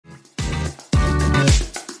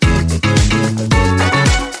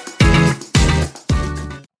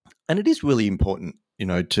And it is really important,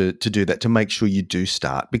 to do that, to make sure you do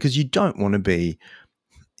start, because you don't want to be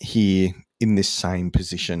here in this same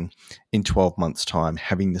position in 12 months' time,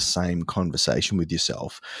 having the same conversation with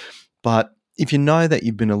yourself. But if you know that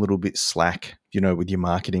you've been a little bit slack, with your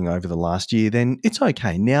marketing over the last year, then it's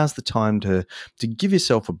okay. Now's the time to give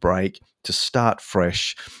yourself a break, to start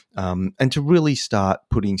fresh, and to really start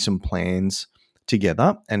putting some plans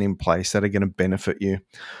together and in place that are going to benefit you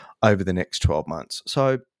over the next 12 months.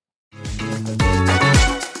 So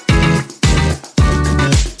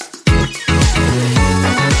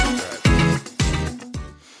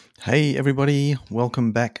hey everybody,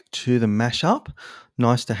 welcome back to the Mashup.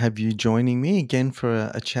 Nice to have you joining me again for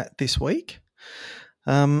a chat this week.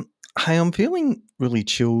 Hey, I'm feeling really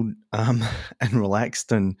chilled and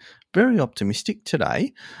relaxed and very optimistic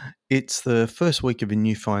today. It's the first week of a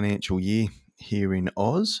new financial year here in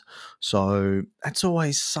Oz, so that's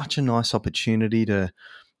always such a nice opportunity to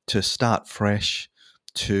start fresh,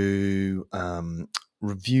 to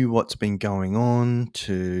review what's been going on,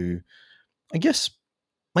 to, I guess,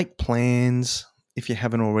 make plans if you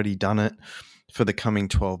haven't already done it for the coming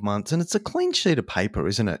 12 months. And it's a clean sheet of paper,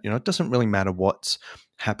 isn't it? It doesn't really matter what's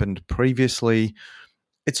happened previously.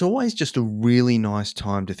 It's always just a really nice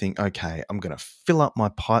time to think, okay, I'm going to fill up my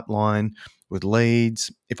pipeline with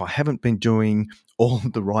leads. If I haven't been doing all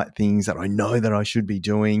of the right things that I know that I should be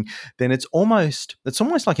doing, then it's almost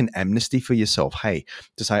like an amnesty for yourself. Hey,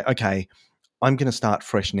 to say, okay, I'm going to start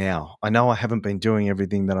fresh now. I know I haven't been doing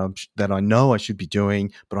everything that I know I should be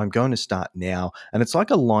doing, but I'm going to start now. And it's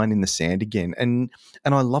like a line in the sand again. And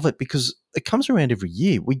I love it because it comes around every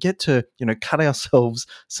year. We get to, cut ourselves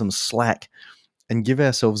some slack and give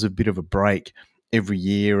ourselves a bit of a break every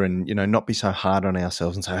year, and, not be so hard on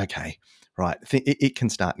ourselves and say, okay, right, it can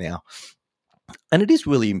start now. And it is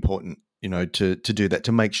really important, to do that,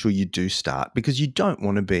 to make sure you do start, because you don't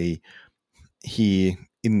want to be here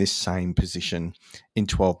in this same position in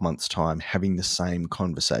 12 months' time, having the same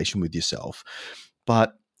conversation with yourself.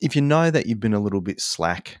 But if you know that you've been a little bit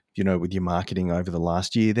slack, with your marketing over the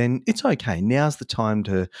last year, then it's okay. Now's the time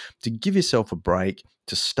to give yourself a break,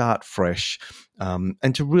 to start fresh,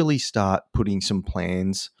 and to really start putting some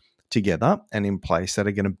plans together and in place that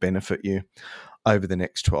are going to benefit you over the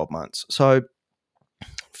next 12 months. So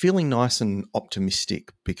feeling nice and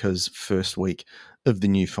optimistic because first week of the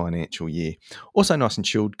new financial year. Also nice and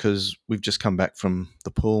chilled because we've just come back from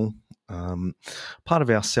the pool. Part of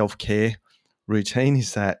our self-care routine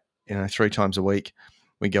is that, 3 times a week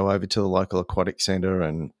we go over to the local aquatic centre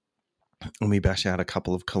and we bash out a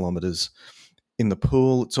couple of kilometres in the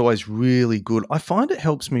pool. It's always really good. I find it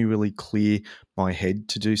helps me really clear my head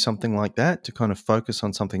to do something like that, to kind of focus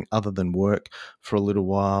on something other than work for a little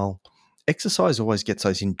while. Exercise always gets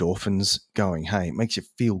those endorphins going. Hey, it makes you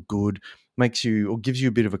feel good, gives you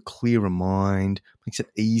a bit of a clearer mind, makes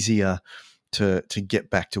it easier to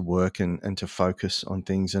get back to work and to focus on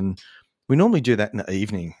things. And we normally do that in the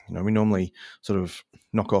evening. We normally sort of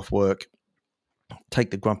knock off work,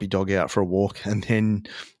 take the grumpy dog out for a walk, and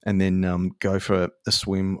then go for a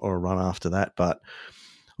swim or a run after that. But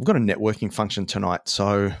I've got a networking function tonight,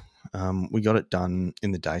 so we got it done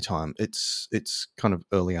in the daytime. It's kind of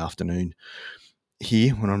early afternoon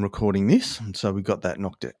here when I'm recording this, and so we got that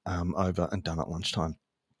knocked over and done at lunchtime.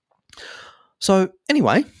 So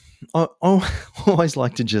anyway, I always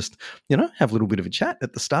like to just, have a little bit of a chat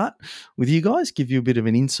at the start with you guys, give you a bit of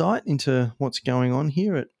an insight into what's going on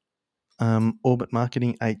here at Orbit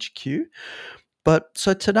Marketing HQ. But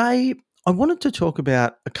so today I wanted to talk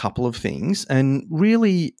about a couple of things, and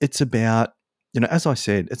really it's about, as I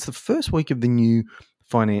said, it's the first week of the new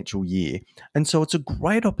financial year. And so it's a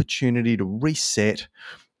great opportunity to reset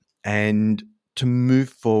and to move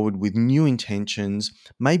forward with new intentions,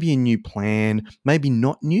 maybe a new plan, maybe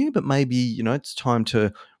not new, but maybe, it's time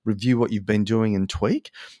to review what you've been doing and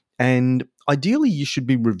tweak. And ideally, you should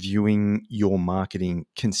be reviewing your marketing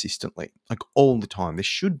consistently, like all the time. There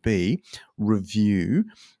should be review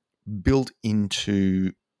built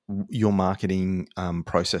into your marketing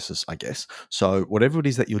processes, I guess. So whatever it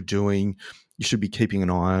is that you're doing, you should be keeping an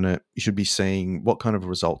eye on it. You should be seeing what kind of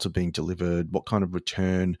results are being delivered, what kind of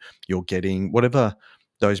return you're getting, whatever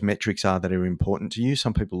those metrics are that are important to you.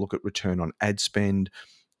 Some people look at return on ad spend.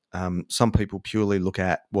 Some people purely look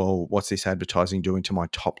at, well, what's this advertising doing to my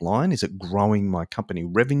top line? Is it growing my company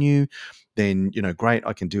revenue? Then, great,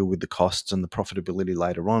 I can deal with the costs and the profitability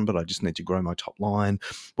later on, but I just need to grow my top line.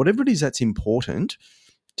 Whatever it is that's important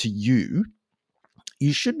to you,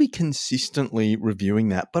 you should be consistently reviewing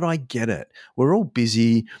that. But I get it. We're all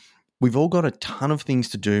busy. We've all got a ton of things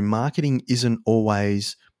to do. Marketing isn't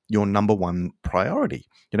always your number one priority.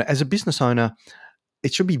 As a business owner,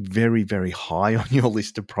 it should be very, very high on your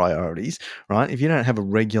list of priorities, right? If you don't have a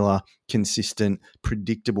regular, consistent,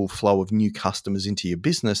 predictable flow of new customers into your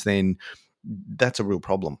business, then that's a real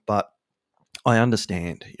problem. But I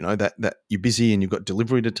understand, that you're busy and you've got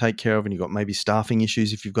delivery to take care of, and you've got maybe staffing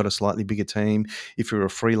issues if you've got a slightly bigger team. If you're a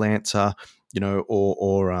freelancer,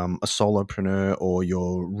 or a solopreneur, or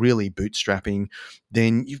you're really bootstrapping,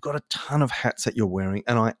 then you've got a ton of hats that you're wearing,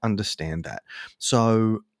 and I understand that.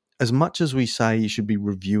 So, as much as we say you should be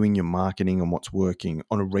reviewing your marketing and what's working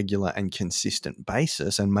on a regular and consistent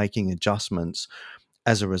basis and making adjustments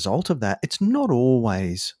as a result of that, it's not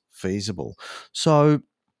always feasible. So,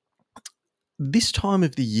 this time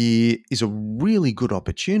of the year is a really good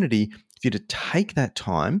opportunity for you to take that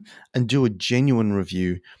time and do a genuine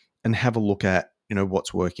review and have a look at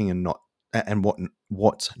what's working and not, and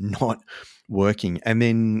what's not working, and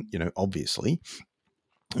then obviously,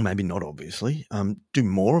 maybe not obviously, do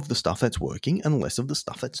more of the stuff that's working and less of the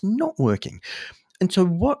stuff that's not working. And so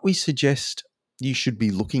what we suggest you should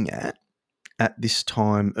be looking at this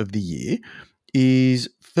time of the year is,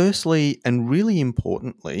 firstly, and really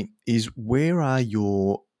importantly, is where are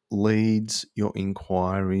your leads, your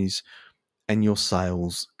inquiries, and your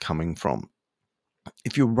sales coming from?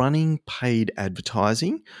 If you're running paid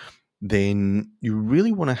advertising, then you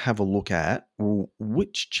really want to have a look at, well,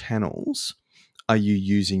 which channels are you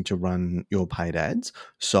using to run your paid ads?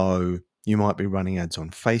 So you might be running ads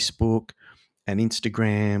on Facebook and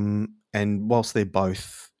Instagram, and whilst they're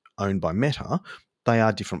both owned by Meta, they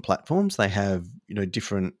are different platforms. They have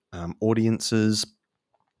different audiences.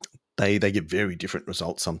 They get very different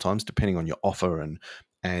results sometimes depending on your offer and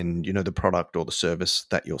the product or the service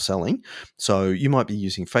that you're selling. So you might be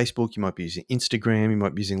using Facebook, you might be using Instagram, you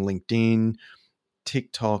might be using LinkedIn,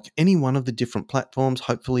 TikTok, any one of the different platforms.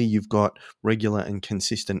 Hopefully you've got regular and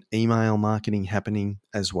consistent email marketing happening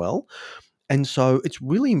as well. And so it's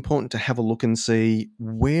really important to have a look and see,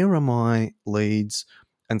 where are my leads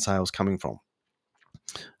and sales coming from?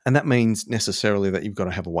 And that means necessarily that you've got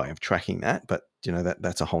to have a way of tracking that, but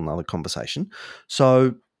that's a whole nother conversation.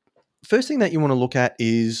 So first thing that you want to look at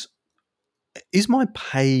is my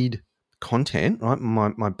paid content, right?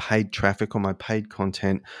 My paid traffic or my paid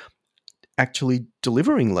content actually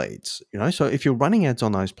delivering leads? So if you're running ads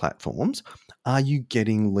on those platforms, are you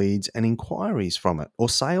getting leads and inquiries from it or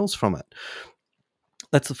sales from it?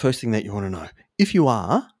 That's the first thing that you want to know. If you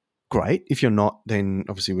are, great. If you're not, then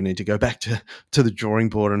obviously we need to go back to the drawing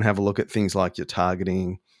board and have a look at things like your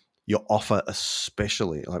targeting, your offer,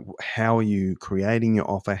 especially. Like, how are you creating your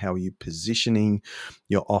offer? How are you positioning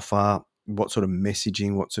your offer? What sort of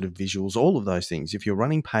messaging, what sort of visuals, all of those things. If you're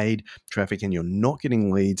running paid traffic and you're not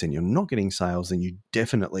getting leads and you're not getting sales, then you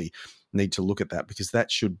definitely need to look at that, because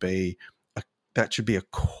that should be a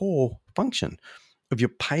core function of your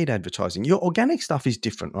paid advertising. Your organic stuff is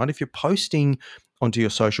different, right? If you're posting onto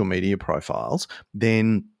your social media profiles,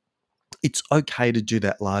 then it's okay to do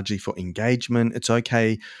that largely for engagement. It's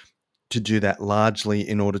okay to do that largely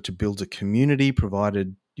in order to build a community,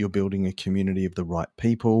 provided you're building a community of the right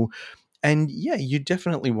people. And yeah, you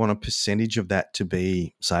definitely want a percentage of that to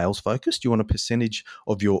be sales focused. You want a percentage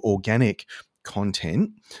of your organic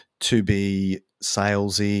content to be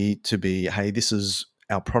salesy, to be, hey, this is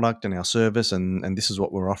our product and our service, and this is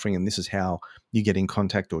what we're offering, and this is how you get in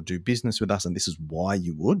contact or do business with us, and this is why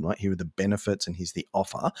you would, right? Here are the benefits, and here's the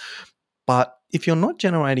offer. But if you're not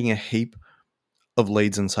generating a heap of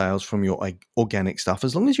leads and sales from your organic stuff,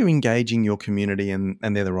 as long as you're engaging your community and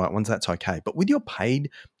they're the right ones, that's okay. But with your paid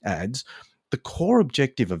ads, the core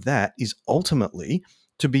objective of that is ultimately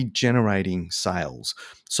to be generating sales.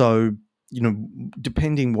 So,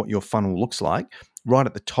 depending what your funnel looks like, right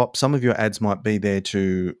at the top, some of your ads might be there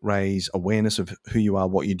to raise awareness of who you are,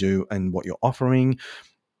 what you do, and what you're offering.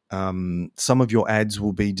 Some of your ads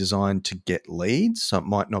will be designed to get leads. So it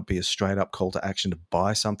might not be a straight up call to action to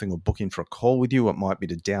buy something or book in for a call with you. It might be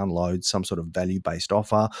to download some sort of value-based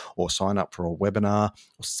offer or sign up for a webinar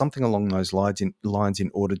or something along those lines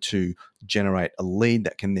in order to generate a lead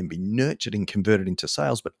that can then be nurtured and converted into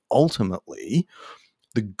sales. But ultimately,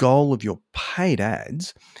 the goal of your paid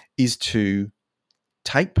ads is to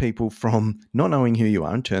take people from not knowing who you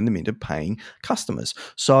are and turn them into paying customers.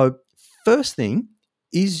 So first thing,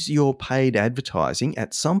 is your paid advertising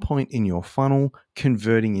at some point in your funnel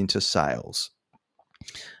converting into sales?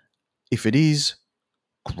 If it is,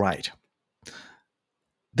 great.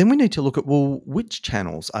 Then we need to look at, well, which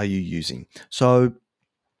channels are you using? So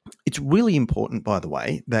it's really important, by the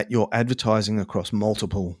way, that you're advertising across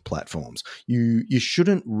multiple platforms. You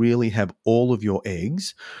shouldn't really have all of your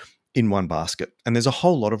eggs in one basket. And there's a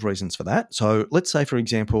whole lot of reasons for that. So let's say, for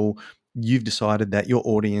example, you've decided that your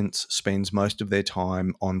audience spends most of their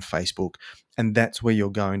time on Facebook, and that's where you're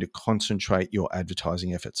going to concentrate your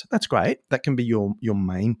advertising efforts. That's great. That can be your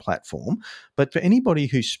main platform. But for anybody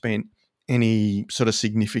who's spent any sort of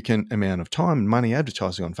significant amount of time and money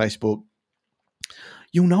advertising on Facebook,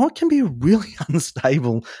 you'll know it can be a really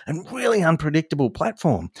unstable and really unpredictable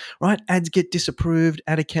platform, right? Ads get disapproved,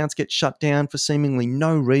 ad accounts get shut down for seemingly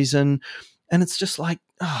no reason. And it's just like,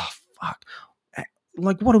 oh, fuck.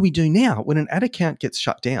 Like, what do we do now? When an ad account gets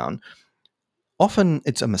shut down, often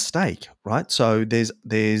it's a mistake, right? So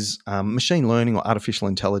there's machine learning or artificial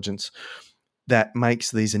intelligence that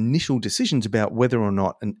makes these initial decisions about whether or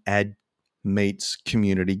not an ad meets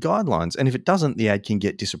community guidelines. And if it doesn't, the ad can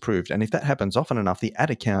get disapproved. And if that happens often enough, the ad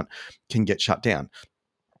account can get shut down.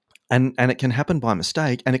 And it can happen by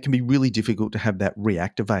mistake, and it can be really difficult to have that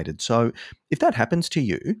reactivated. So if that happens to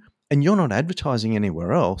you and you're not advertising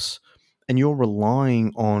anywhere else and you're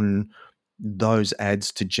relying on those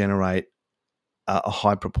ads to generate a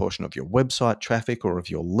high proportion of your website traffic or of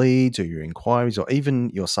your leads or your inquiries or even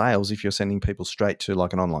your sales, if you're sending people straight to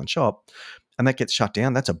like an online shop, and that gets shut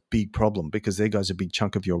down, that's a big problem because there goes a big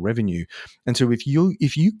chunk of your revenue. And so if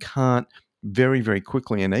you can't very, very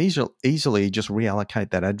quickly and easily just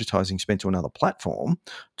reallocate that advertising spend to another platform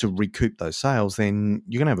to recoup those sales, then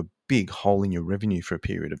you're going to have a big hole in your revenue for a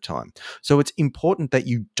period of time. So it's important that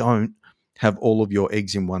you don't have all of your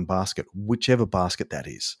eggs in one basket, whichever basket that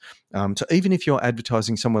is. So even if you're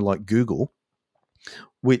advertising somewhere like Google,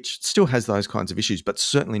 which still has those kinds of issues, but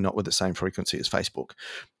certainly not with the same frequency as Facebook,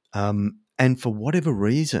 and for whatever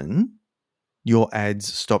reason, your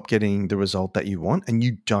ads stop getting the result that you want and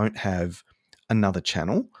you don't have another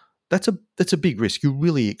channel, that's a big risk. You're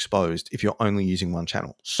really exposed if you're only using one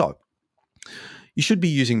channel. So you should be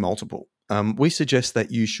using multiple. We suggest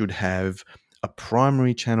that you should have a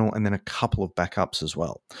primary channel and then a couple of backups as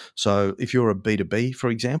well. So if you're a B2B,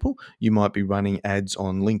 for example, you might be running ads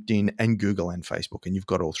on LinkedIn and Google and Facebook, and you've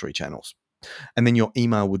got all three channels. And then your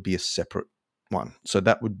email would be a separate one. So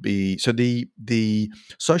that would be, so the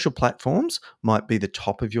social platforms might be the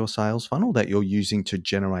top of your sales funnel that you're using to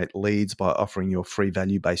generate leads by offering your free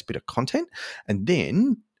value-based bit of content. And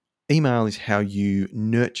then email is how you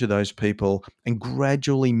nurture those people and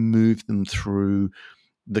gradually move them through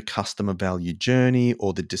the customer value journey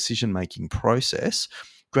or the decision-making process,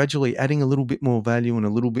 gradually adding a little bit more value and a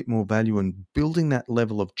little bit more value and building that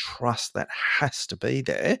level of trust that has to be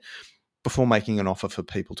there before making an offer for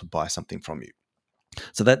people to buy something from you.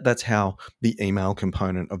 So that's how the email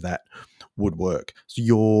component of that would work. So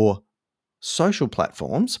your social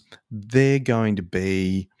platforms, they're going to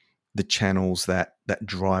be the channels that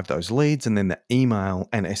drive those leads, and then the email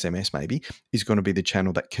and SMS maybe is going to be the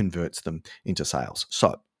channel that converts them into sales.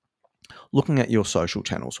 So looking at your social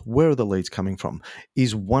channels, where are the leads coming from?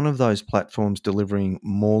 Is one of those platforms delivering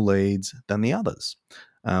more leads than the others?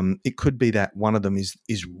 It could be that one of them is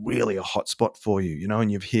really a hot spot for you, and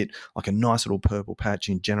you've hit like a nice little purple patch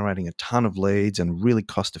in generating a ton of leads and really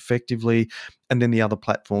cost effectively. And then the other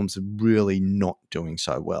platforms are really not doing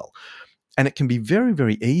so well. And it can be very,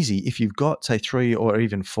 very easy if you've got, say, 3 or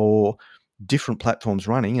even 4 different platforms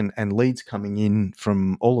running and leads coming in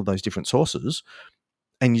from all of those different sources,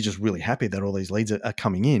 and you're just really happy that all these leads are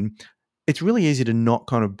coming in. It's really easy to not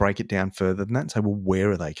kind of break it down further than that and say, well,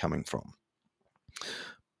 where are they coming from?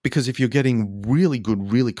 Because if you're getting really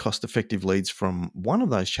good, really cost-effective leads from one of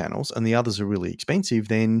those channels and the others are really expensive,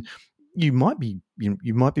 then you might be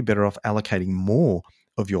better off allocating more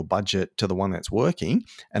of your budget to the one that's working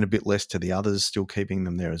and a bit less to the others, still keeping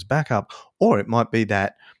them there as backup. Or it might be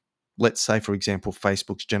that, let's say, for example,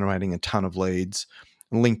 Facebook's generating a ton of leads,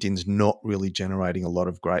 LinkedIn's not really generating a lot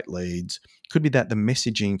of great leads. Could be that the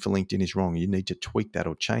messaging for LinkedIn is wrong. You need to tweak that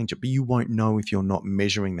or change it, but you won't know if you're not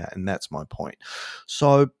measuring that, and that's my point.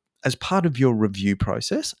 So as part of your review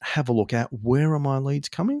process, have a look at where are my leads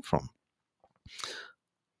coming from.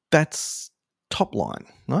 That's top line,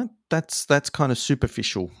 right? That's kind of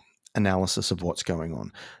superficial analysis of what's going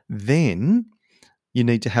on. Then you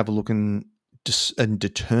need to have a look and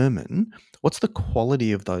determine what's the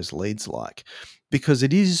quality of those leads like, because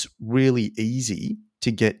it is really easy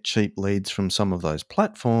to get cheap leads from some of those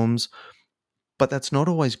platforms, but that's not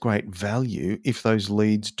always great value if those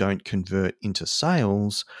leads don't convert into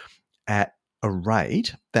sales at a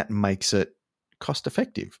rate that makes it cost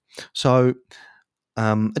effective. So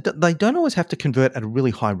they don't always have to convert at a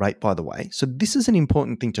really high rate, by the way. So this is an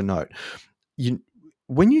important thing to note.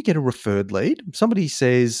 When you get a referred lead, somebody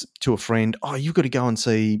says to a friend, oh, you've got to go and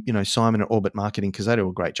see, Simon at Orbit Marketing because they do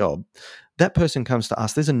a great job. That person comes to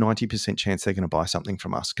us. There's a 90% chance they're going to buy something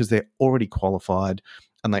from us because they're already qualified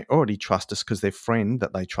and they already trust us because their friend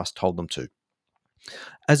that they trust told them to.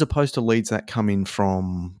 As opposed to leads that come in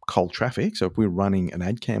from cold traffic. So if we're running an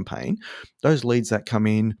ad campaign, those leads that come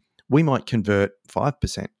in, we might convert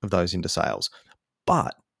 5% of those into sales.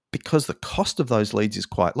 But because the cost of those leads is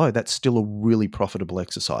quite low, that's still a really profitable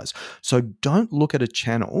exercise. So don't look at a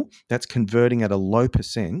channel that's converting at a low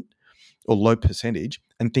percent or low percentage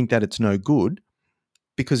and think that it's no good,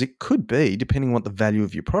 because it could be, depending on what the value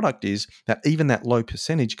of your product is, that even that low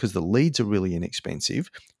percentage, because the leads are really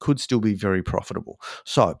inexpensive, could still be very profitable.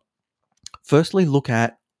 So firstly, look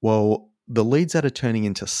at, well, the leads that are turning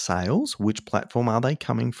into sales, which platform are they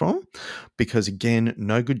coming from? Because again,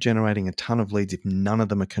 no good generating a ton of leads if none of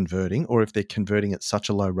them are converting, or if they're converting at such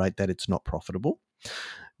a low rate that it's not profitable.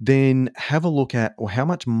 Then have a look at, well, how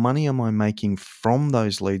much money am I making from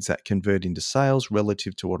those leads that convert into sales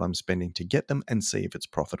relative to what I'm spending to get them, and see if it's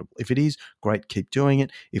profitable. If it is, great, keep doing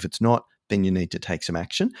it. If it's not, then you need to take some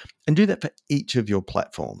action, and do that for each of your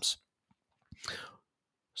platforms.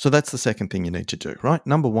 So that's the second thing you need to do, right?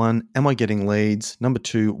 Number one, am I getting leads? Number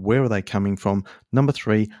two, where are they coming from? Number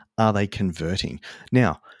three, are they converting?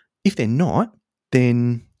 Now, if they're not,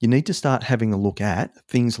 then you need to start having a look at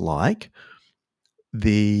things like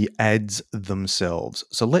the ads themselves.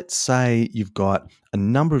 So let's say you've got a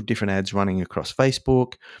number of different ads running across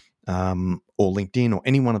Facebook or LinkedIn or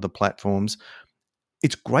any one of the platforms.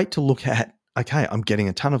 It's great to look at, okay, I'm getting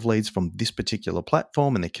a ton of leads from this particular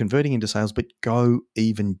platform and they're converting into sales, but go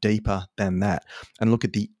even deeper than that and look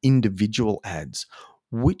at the individual ads.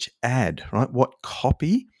 Which ad, right? What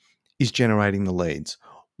copy is generating the leads?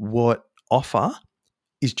 What offer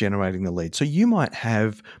is generating the lead? So you might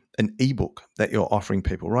have an ebook that you're offering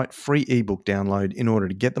people, right? Free ebook download in order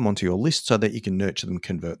to get them onto your list so that you can nurture them,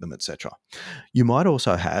 convert them, etc. You might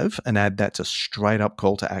also have an ad that's a straight up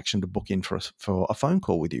call to action to book in for a phone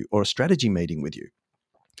call with you or a strategy meeting with you.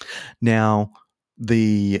 Now,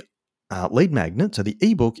 the lead magnet, so the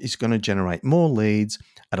ebook, is going to generate more leads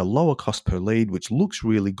at a lower cost per lead, which looks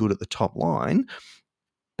really good at the top line.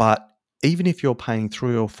 But even if you're paying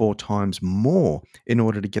 3 or 4 times more in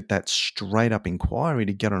order to get that straight up inquiry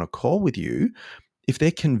to get on a call with you, if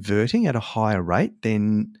they're converting at a higher rate,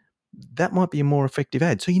 then that might be a more effective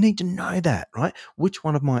ad. So you need to know that, right? Which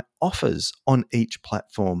one of my offers on each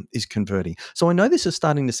platform is converting? So I know this is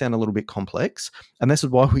starting to sound a little bit complex, and this is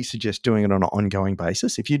why we suggest doing it on an ongoing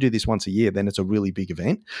basis. If you do this once a year, then it's a really big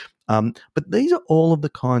event. But these are all of the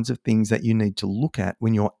kinds of things that you need to look at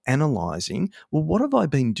when you're analyzing, well, what have I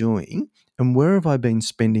been doing and where have I been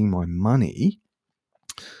spending my money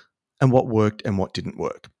and what worked and what didn't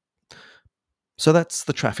work? So that's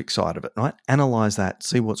the traffic side of it, right? Analyze that,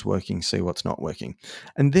 see what's working, see what's not working.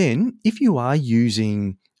 And then if you are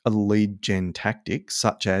using a lead gen tactic,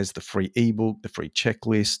 such as the free ebook, the free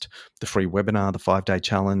checklist, the free webinar, the 5-day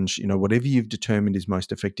challenge, whatever you've determined is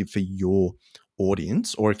most effective for your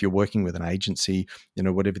audience, or if you're working with an agency,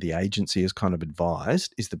 whatever the agency has kind of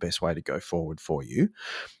advised is the best way to go forward for you,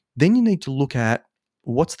 then you need to look at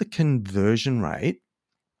what's the conversion rate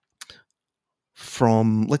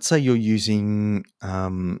from, let's say you're using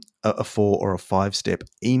a 4 or a 5-step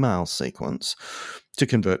email sequence to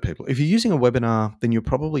convert people. If you're using a webinar, then you're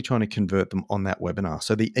probably trying to convert them on that webinar.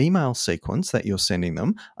 So the email sequence that you're sending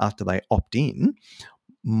them after they opt in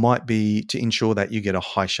might be to ensure that you get a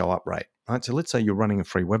high show up rate, right? So let's say you're running a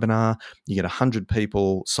free webinar, you get 100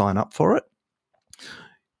 people sign up for it.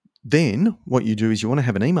 Then what you do is you want to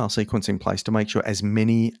have an email sequence in place to make sure as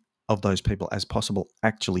many of those people as possible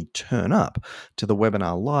actually turn up to the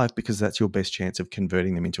webinar live, because that's your best chance of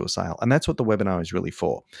converting them into a sale. And that's what the webinar is really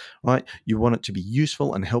for, right? You want it to be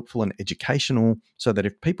useful and helpful and educational so that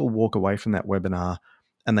if people walk away from that webinar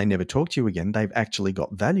and they never talk to you again, they've actually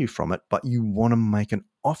got value from it. But you want to make an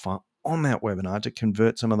offer on that webinar to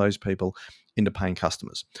convert some of those people into paying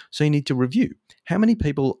customers. So you need to review how many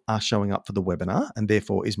people are showing up for the webinar, and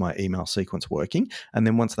therefore is my email sequence working? And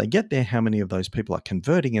then once they get there, how many of those people are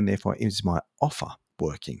converting, and therefore is my offer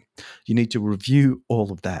working? You need to review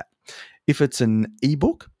all of that. If it's an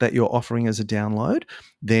ebook that you're offering as a download,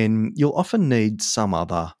 then you'll often need some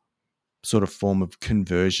other sort of form of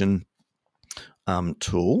conversion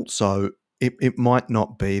tool. So it might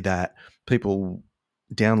not be that people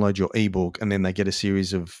download your ebook and then they get a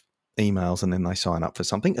series of emails and then they sign up for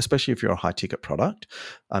something, especially if you're a high ticket product.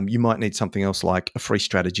 You might need something else like a free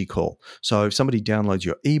strategy call. So if somebody downloads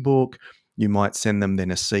your ebook, you might send them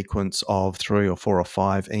then a sequence of 3 or 4 or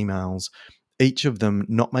 5 emails, each of them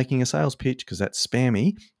not making a sales pitch because that's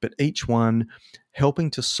spammy, but each one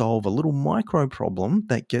helping to solve a little micro problem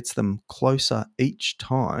that gets them closer each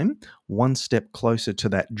time, one step closer to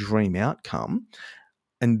that dream outcome.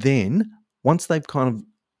 And then once they've kind of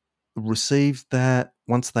received that,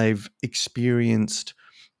 once they've experienced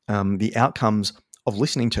the outcomes of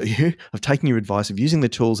listening to you, of taking your advice, of using the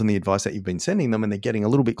tools and the advice that you've been sending them, and they're getting a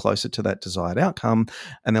little bit closer to that desired outcome,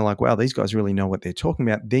 and they're like, wow, these guys really know what they're talking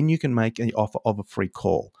about, then you can make an offer of a free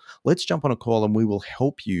call. Let's jump on a call and we will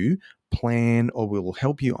help you plan, or we will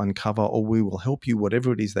help you uncover, or we will help you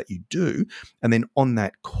whatever it is that you do. And then on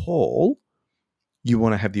that call, you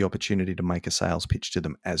want to have the opportunity to make a sales pitch to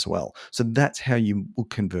them as well. So that's how you will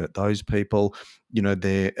convert those people.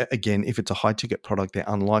 They're, again, if it's a high ticket product, they're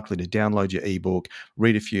unlikely to download your ebook,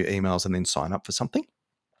 read a few emails, and then sign up for something.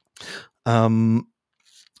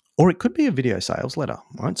 Or it could be a video sales letter,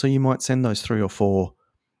 right? So you might send those 3 or 4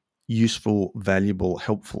 useful, valuable,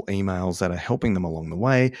 helpful emails that are helping them along the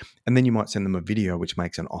way. And then you might send them a video which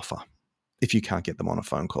makes an offer if you can't get them on a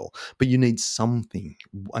phone call. But you need something,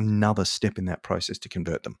 another step in that process to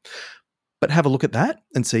convert them. But have a look at that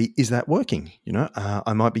and see, is that working?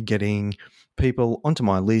 I might be getting people onto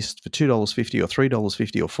my list for $2.50 or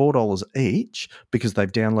 $3.50 or $4 each because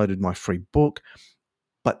they've downloaded my free book.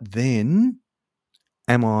 But then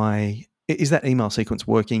is that email sequence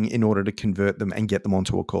working in order to convert them and get them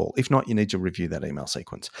onto a call? If not, you need to review that email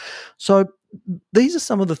sequence. So these are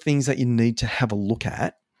some of the things that you need to have a look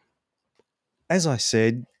at. As I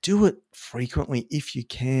said, do it frequently if you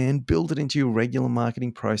can. Build it into your regular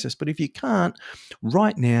marketing process. But if you can't,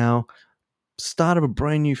 right now, start of a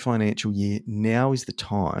brand new financial year, now is the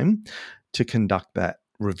time to conduct that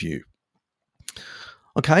review.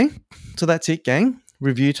 Okay, so that's it, gang.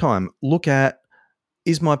 Review time. Look at,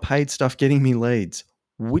 is my paid stuff getting me leads?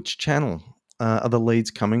 Which channel are the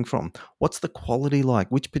leads coming from? What's the quality like?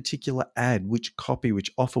 Which particular ad, which copy,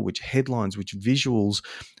 which offer, which headlines, which visuals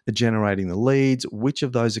are generating the leads? Which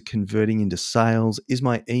of those are converting into sales? Is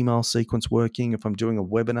my email sequence working? If I'm doing a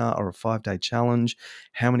webinar or a 5-day challenge,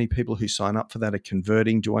 how many people who sign up for that are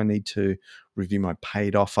converting? Do I need to review my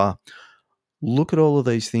paid offer? Look at all of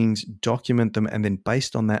these things, document them, and then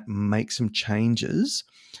based on that, make some changes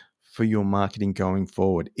for your marketing going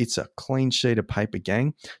forward. It's a clean sheet of paper,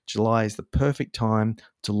 gang. July is the perfect time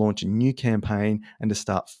to launch a new campaign and to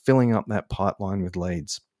start filling up that pipeline with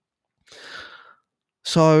leads.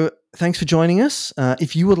 So thanks for joining us.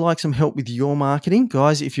 If you would like some help with your marketing,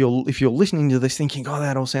 guys, if you're listening to this thinking, oh,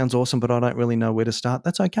 that all sounds awesome, but I don't really know where to start,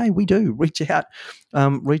 that's okay. We do. Reach out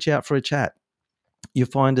for a chat. You'll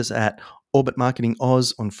find us at Orbit Marketing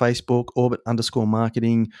Oz on Facebook,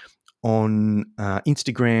 Orbit_marketing on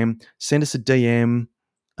Instagram. Send us a DM.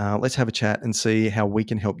 Let's have a chat and see how we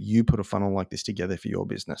can help you put a funnel like this together for your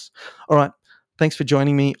business. All right. Thanks for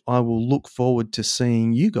joining me. I will look forward to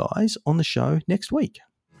seeing you guys on the show next week.